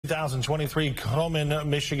2023 Coleman,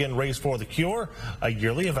 Michigan Race for the Cure, a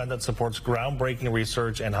yearly event that supports groundbreaking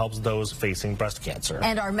research and helps those facing breast cancer.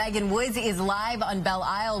 And our Megan Woods is live on Belle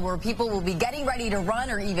Isle, where people will be getting ready to run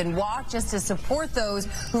or even walk just to support those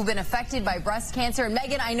who've been affected by breast cancer. And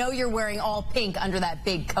Megan, I know you're wearing all pink under that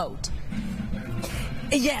big coat.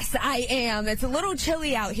 Yes, I am. It's a little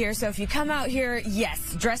chilly out here, so if you come out here,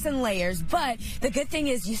 yes, dress in layers. But the good thing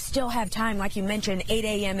is you still have time. Like you mentioned, 8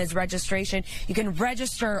 a.m. is registration. You can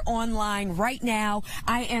register online right now.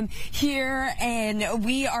 I am here, and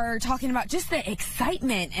we are talking about just the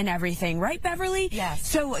excitement and everything, right, Beverly? Yes.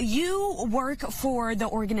 So you work for the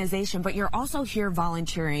organization, but you're also here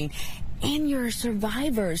volunteering, and you're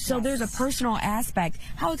survivors. So there's a personal aspect.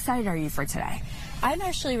 How excited are you for today? I'm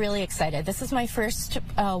actually really excited. This is my first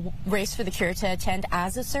Race for the Cure to attend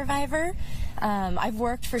as a survivor. I've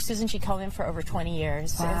worked for Susan G. Komen for over 20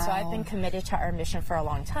 years, and so I've been committed to our mission for a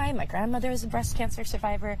long time. My grandmother is a breast cancer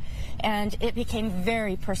survivor, and it became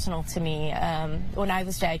very personal to me when I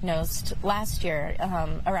was diagnosed last year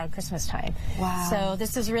around Christmas time. Wow. So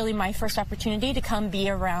this is really my first opportunity to come be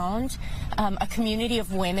around a community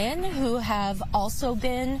of women who have also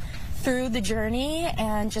been through the journey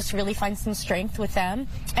and just really find some strength with them.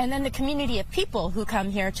 And then the community of people who come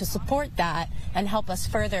here to support that and help us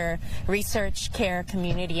further research, care,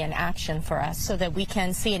 community, and action for us so that we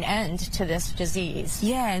can see an end to this disease.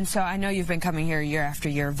 Yeah, and so I know you've been coming here year after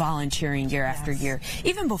year, volunteering year after year.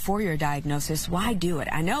 Even before your diagnosis, why do it?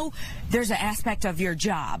 I know there's an aspect of your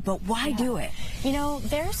job, but why do it? You know,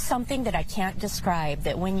 there's something that I can't describe,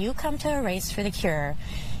 that when you come to a Race for the Cure,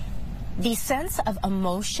 the sense of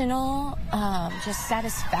emotional just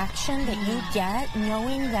satisfaction that you get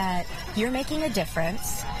knowing that you're making a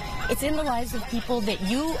difference. It's in the lives of people that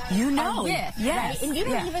you know are with, yes. Right? And you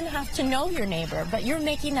don't even have to know your neighbor, but you're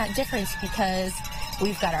making that difference because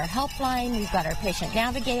we've got our helpline, we've got our patient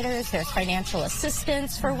navigators, there's financial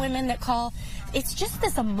assistance for women that call. It's just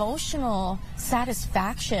this emotional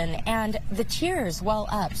satisfaction, and the tears well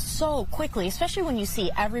up so quickly, especially when you see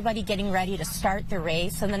everybody getting ready to start the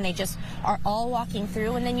race, and then they just are all walking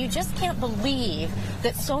through, and then you just can't believe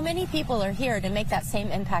that so many people are here to make that same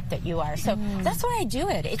impact that you are. So that's why I do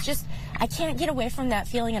it. It's just, I can't get away from that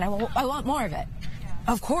feeling, and I want more of it.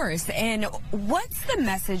 Of course. And what's the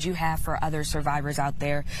message you have for other survivors out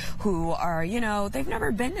there who are, you know, they've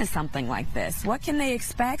never been to something like this? What can they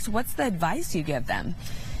expect? What's the advice you give them?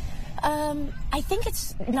 I think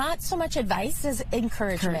it's not so much advice as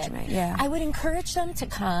encouragement. Yeah. I would encourage them to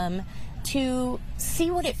come to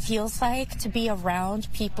see what it feels like to be around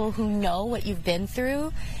people who know what you've been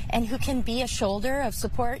through and who can be a shoulder of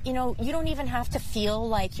support. You know, you don't even have to feel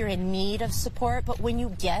like you're in need of support, but when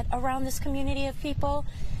you get around this community of people,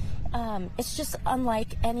 it's just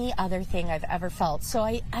unlike any other thing I've ever felt. So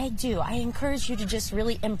I encourage you to just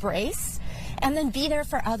really embrace and then be there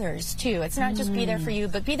for others too. It's not just be there for you,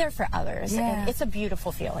 but be there for others. Yeah. And it's a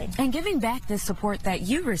beautiful feeling. And giving back the support that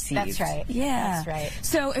you received. That's right. Yeah. That's right.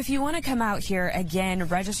 So if you want to come out here, again,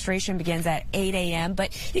 registration begins at 8 a.m.,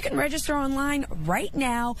 but you can register online right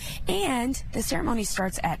now, and the ceremony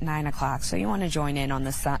starts at 9 o'clock. So you want to join in on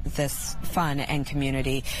this fun and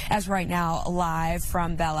community. As right now, live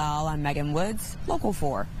from Belle Isle, I'm Megan Woods, Local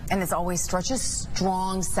 4. And it's always such a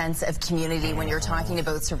strong sense of community when you're talking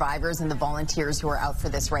about survivors and the volunteers who are out for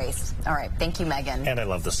this race. All right. Thank you, Megan. And I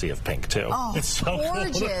love the sea of pink, too. Oh, it's so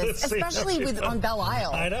gorgeous. Cool, especially on Belle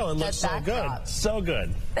Isle. I know. It looks so good. So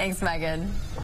good. Thanks, Megan.